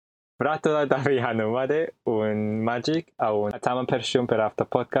Bratola Davi Hanumade, un magic au un tama persium per after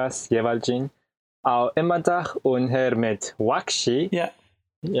podcast Jevalgin, au imadach un her met Wakshi. Ja.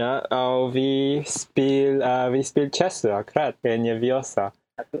 Ja, au vi spil chess akrat en Jeviosa.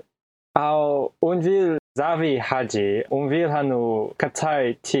 Au un vil Zavi Haji, un vil hanu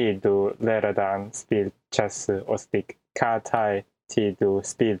katai tidu leradan spil chess ostik katai tidu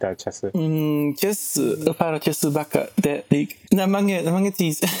spil da chess. Chess, para chess baka de namange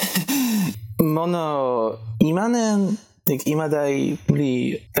tis. Mono imanen imadai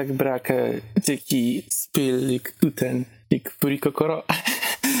li tak braka teki spil lik uten lik puri kokoro.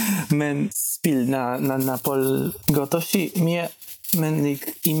 Men spil na pol gotoshi mie men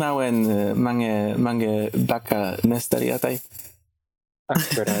lik imałem mange baka nestariataj.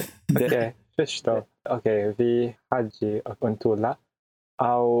 Akurat. Okej, förstår. Okej, vi hade un tulla.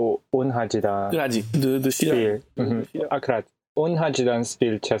 Au un hajidan Radzi, do spil. Akurat. Un hajidan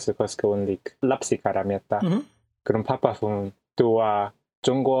spil chess koska un lik lapsikara mietta. 그럼 파파폰 tua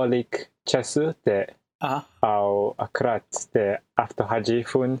중고lik chess de au akkurat de after haji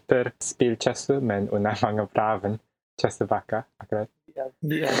fun per spil chess men una manga braven chess baka akkurat.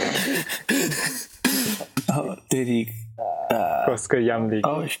 Derik. Koska jamlik.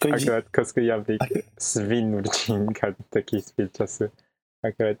 Škodí. Akkurat koska jamlik svinurčin kad taki spil chess.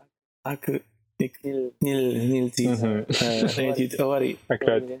 Akkurat. Nil tis. Retit ovari.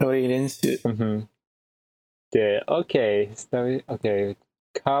 Akkurat. Ovari lensu. De okej.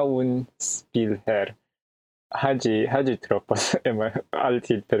 Kaun spil her. Haji tropos ema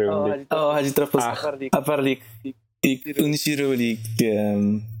alltid per un. Haji tropos. Aparlik. Unsirolik.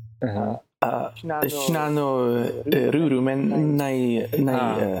 Shinano ruru men nai.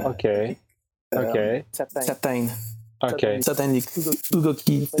 Okej. Satain. Okej. Satain lik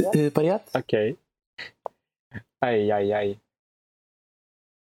ugoki pariat. Okej. Aj.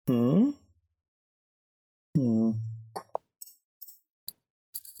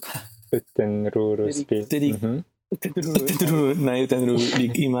 Utan ruru spil. Utan ruru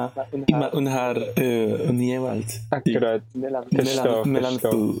lik ima unhar unievalt. Akkurat. Mellan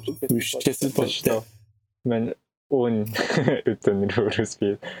Förstå. Men un utan ruru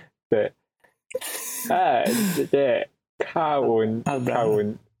spil. Det kaun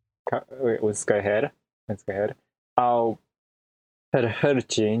ska här. Au per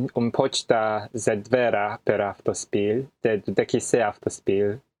hörcin pochta zedvera per afterspil. Det kisse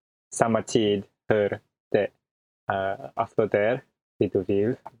afterspil. Samma tid hör det after där. Det du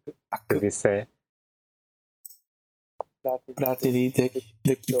vill. Du vill se. Pratili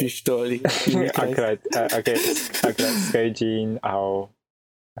deki pistoli. Akkurat. Skajin au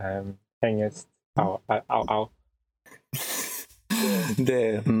hengest. Au.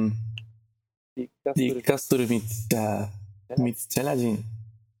 De kastur mit celadin.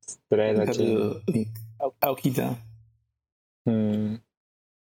 Streladin. Aukida.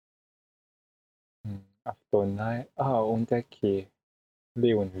 Aftonai. Un deki.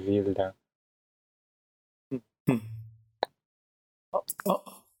 Leon vilda.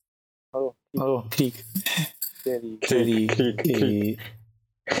 Krieg.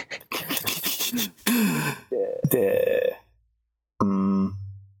 De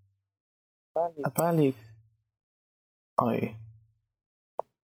Apalik. Oj.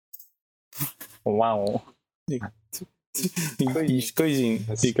 Wow. Škojdin.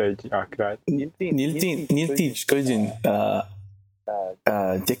 Akkurat. Nilti škojdin.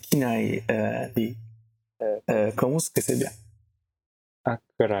 Dekinai li komuske sebe.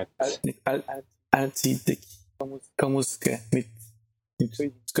 Akkurat. Alti deki komuske mit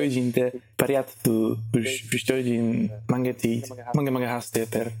škojdin de pariat tu škojdin mange haste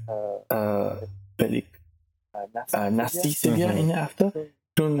per pelik nasti sebia in after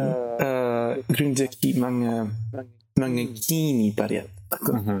tun grundeki mange kini pariat.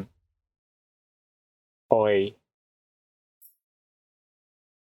 Oi.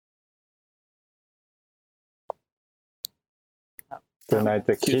 Tunai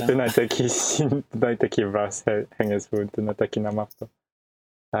vras hänges hud. Tunai namafto.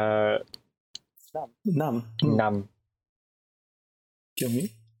 Nam.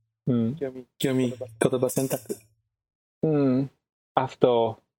 Kyomi kotoba sentaku.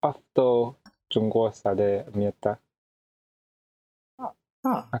 After 중고사 de mietta.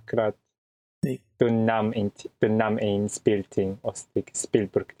 Akkurat. Du nam in spilting ostik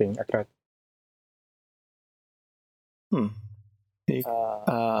spilburkting akkurat.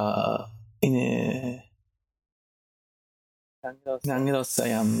 Ine Nangirosa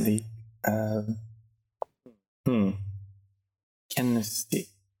jam li kennosti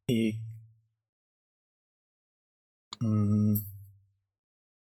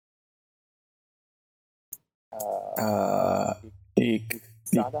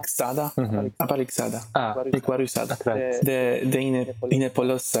Sada, apaliksada, ikwarusada. De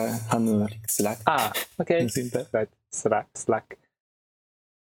inepolosa hanu slack. Okay. Slack.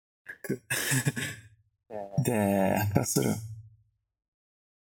 De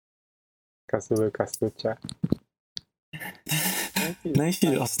Kasucha.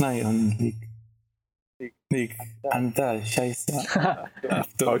 Naishi osnai on lik anta shaisa.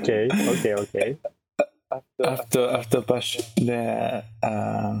 Okay. After bash de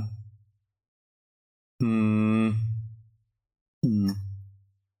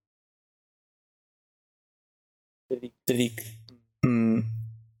Trik.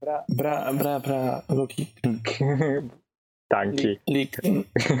 Bra Loki. Danke. Lik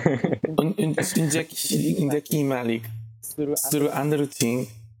Indeki Malik. Suru andere ting.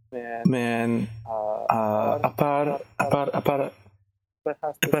 Men apar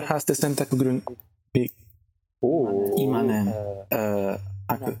hast de sentak grund. Imanen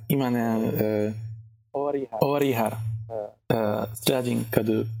Orihar strading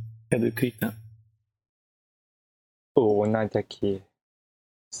kadu krita. Nadaki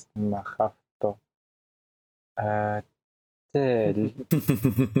Smachafto.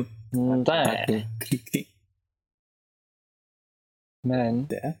 Men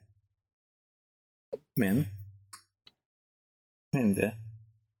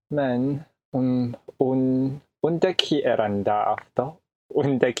undaki eranda afto.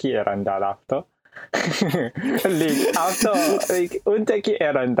 Undaki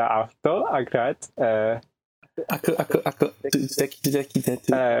eranda afto akkurat. Aku deki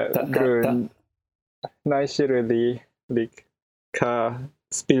grund naishiruli ka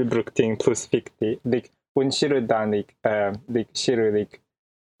spillbrukting plus fikti unshirudan shirulik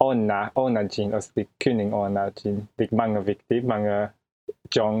onna jin och kuning onna jin många viktig många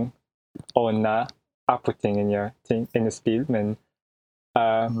jong onna apputing in your spill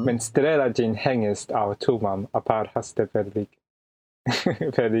men strela jin hängest av tomam apar haste väldigt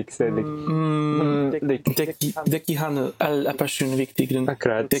selig deki hanu all apassion viktig grund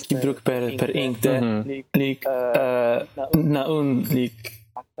deki bruk per inkte lik na lik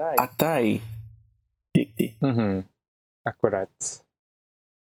atai viktig akkurat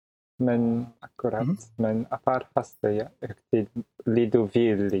men apar haste ja riktigt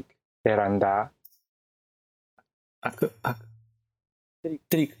lidovillig eranda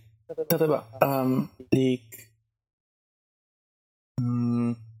trik例えばlik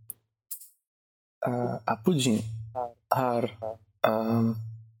apujin har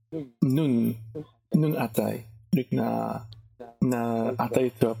nun atai na atai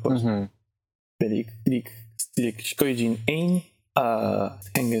tropos lik shkoijin ein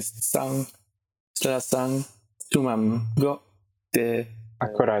hengest sang strasang tumam go de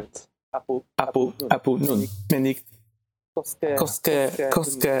akkurat apu nun menik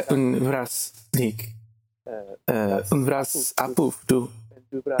koske vras lik vras apuf du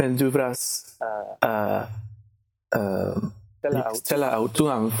vras stella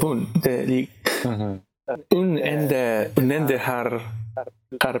autuam fun de lik ende har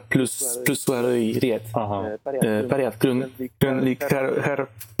plus varoi riet pariat grun lik har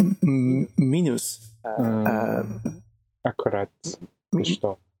minus akkurat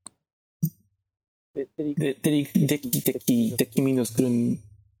förstå deki minus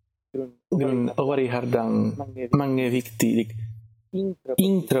grun ovari hardang mange viktig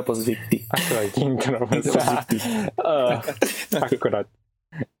intropos viktig akkurat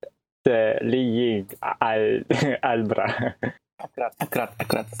det ligger albra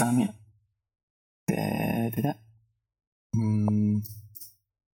akkurat samia det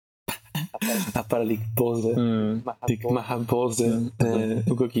apara lik pose lik maha pose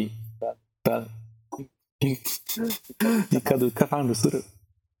ugoki ikadu kafandu suru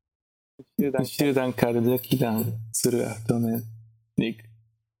shiridan karu dekidan suru aftomen lik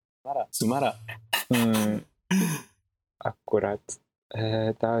sumara akkurat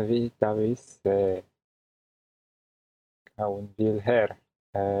David kaun vill här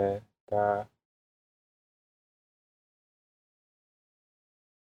da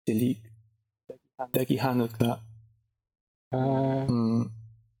lik deki hanuka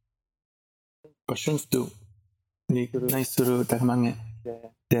passionftu lik naisuru takmange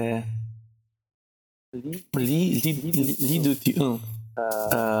de lidu ti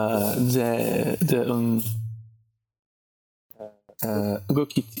de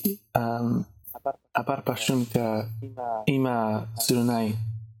gokiti apar passion ka ima surunai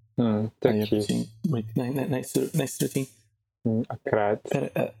naisuru ting akkurat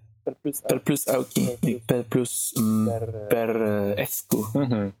per plus auki per plus per esku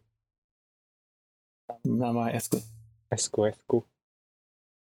Nama esku. Esku.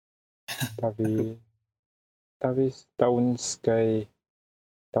 Tavis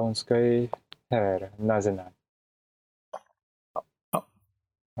taunskaj her, nazenai.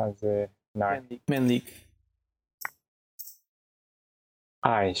 Nazenai. Männlich.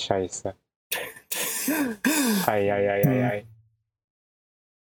 Ai, scheiße. Ai.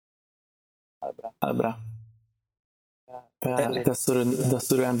 Bra. Das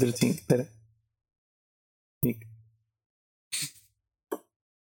står andra ting.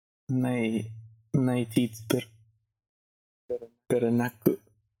 Nej tid per naku.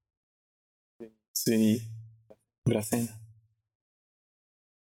 Sui brasen.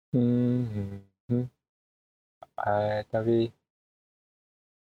 Tavi.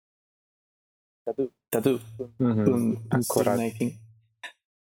 Tatu. Akurat.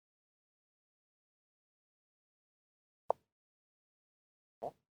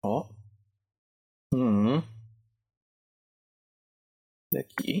 Oh.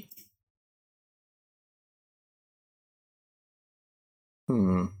 Daki.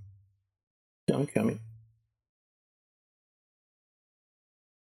 Kami.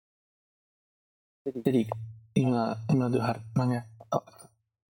 Jadi, ima duhar manga.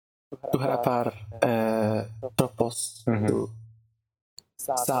 Duhar apar propos tu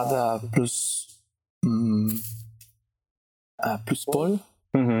sada plus plus pol.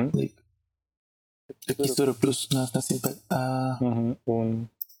 Kistura plus na simple. Un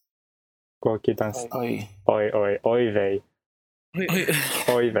kokitans. Oi vei.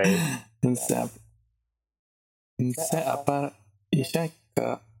 Nse apar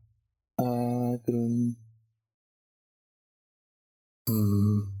ishaka grun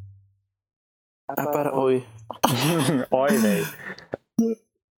apar oi. Oi vei.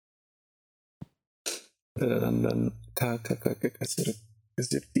 Dan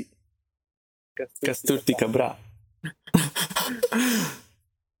kasturti kabra.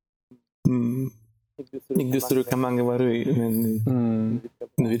 Ik dustru kamanga warui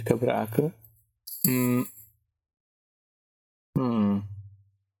nuvit kabra aku.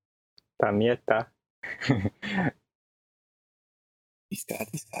 Tamieta.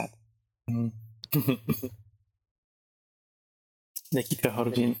 Iskat. Dakika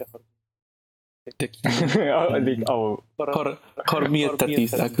horvin. Hormietta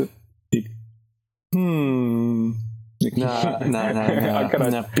tisaku.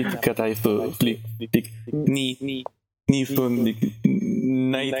 Na pitka taifu flik. Ni fun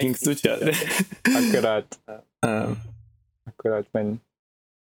nighting sucha. Akkurat, men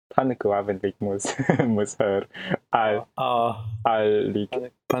paniku avendlik muss hör all lik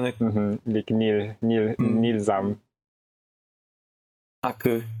nilsam.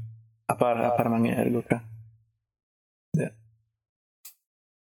 Aku apar mange ergoka.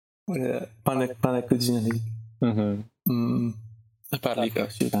 Panek kujinali. Aparlik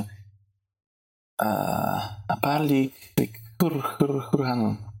actually. Aparlik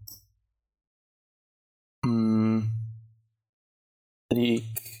hurhano. Lik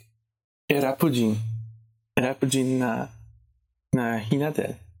erapujin na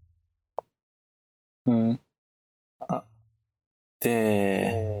hinate. De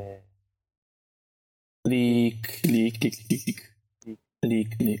lik.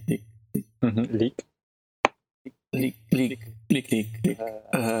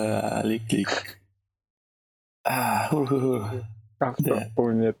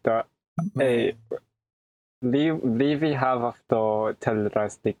 Unita. Vi have after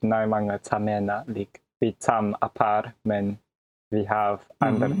tellras lik naimanga tamena lik vi tam apar men vi have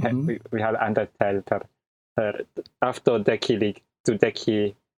andra tell per after deki lik du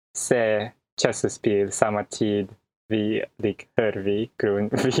deki se chessspel samma tid vi lik hör vi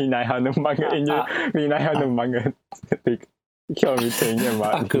grund vi nej har nog många inne vi nej har nog många lik kan vi tänka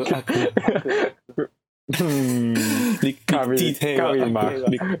va Kavi ma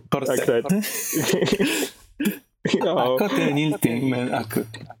lik korset. Aku tenilting men aku.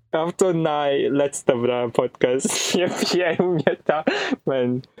 After letzte bra podcast jag umjeta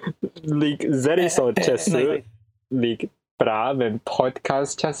men lik zeri så chesse lik bra men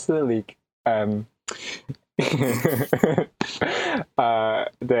podcast chesse lik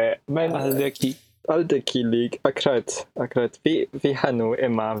det men aldeki lik akkurat vi har nu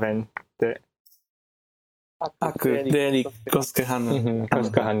Emma vän det Aku lik koskahan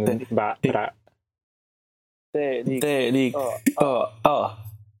bra det lik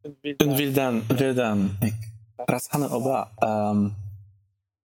un vildan rasana oba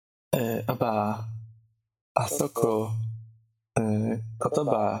asoko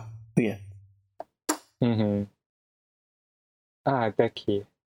kotoba rie.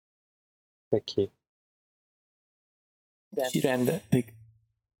 Deki ci rende. Like,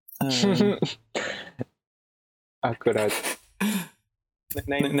 Akurat.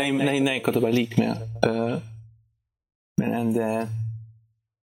 Nej kotoba med. Men det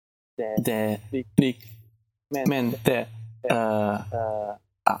men det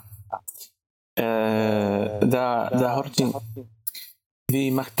da hortin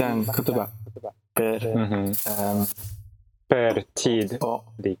vi maktan kotoba per tid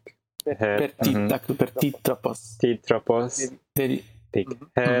lik per tid tropos lik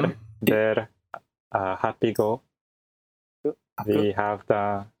här där happy go we have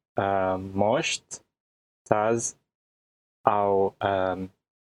the most taz au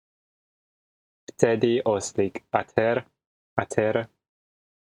steady os lik ater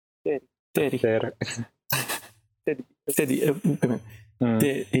steady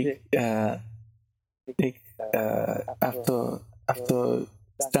after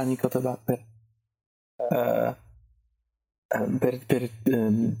stani kotoba per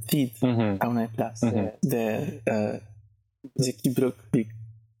tid a una place de kibrok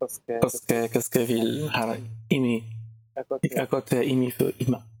koske vil har imi akote imi för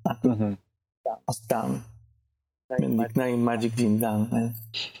ima ostan men nai magic vindan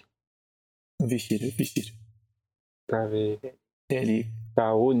vishir tavi eli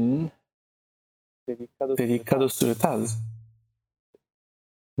taun dedicado sur taz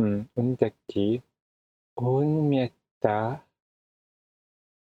un deki un mietta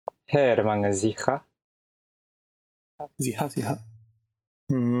her manga ziha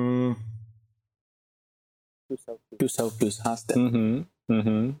plus haste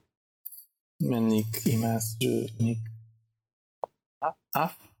men nik imas nik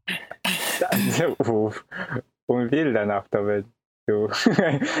un vildan afterward du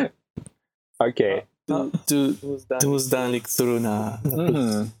okej du musdan lik suruna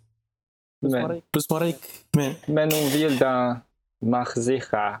plus morik men un vildan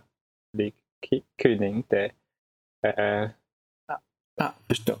machzicha lik kuning det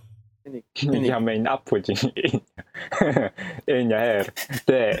förstå ja men apogee här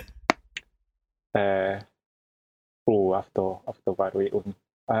det after varui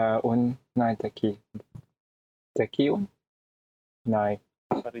un nej teki un nej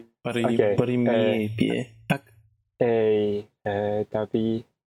pari mi pie tak tapi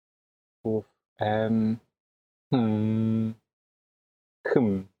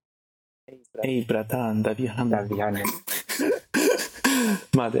Ej bratan, Davihan.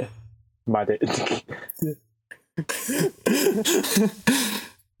 Made.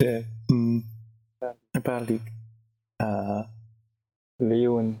 Parlik.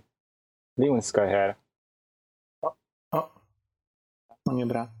 Leon ska här. Många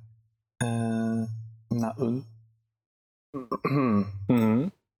bra. Naun.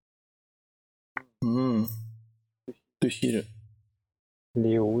 Dushir.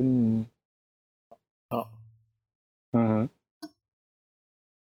 Leon.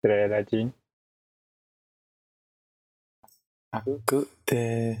 Trelajin. Aku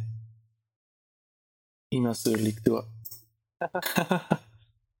te imasurlik tua.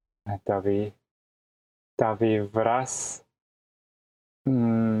 Tavi vras.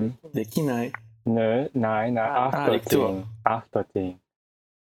 Dekinai. Nej, afterting.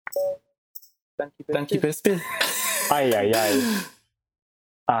 Danke per spel. Aj.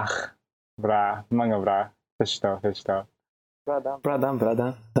 Bra, många bra. Förstår. Bra.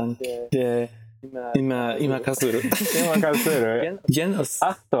 Danke. Ima kasuru. Gen os.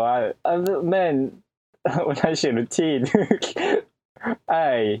 Aktuell. Men, unashir tid.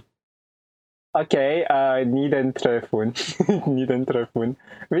 Aj. Okej, niden träffun.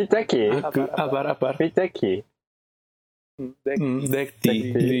 Viteki. Apar. Viteki.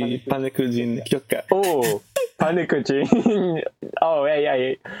 Dekti. Panekujin kyokka. Panekujin.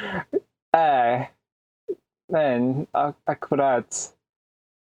 Ej. Men, akurat.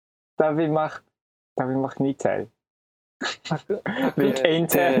 Davi mach nitel.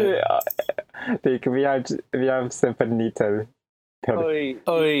 Intel. Vi har sempre nitel.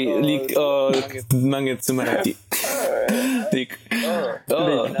 Oj, lik mange tsumarati. Lik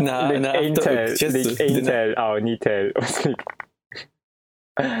Intel, nitel.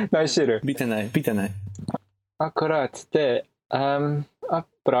 Nashiru. Bitanai. Akkurat, det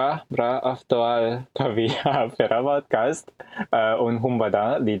bra after vi har förra podcast och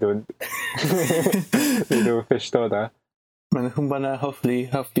humbada lidu förstår det. Men humbana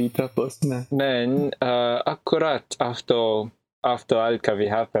hopefully trapos. Men akkurat after allt vi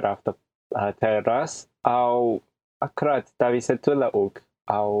har för after terras au akkurat där vi sätter och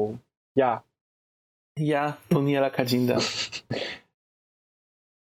au ja unia la kajinda.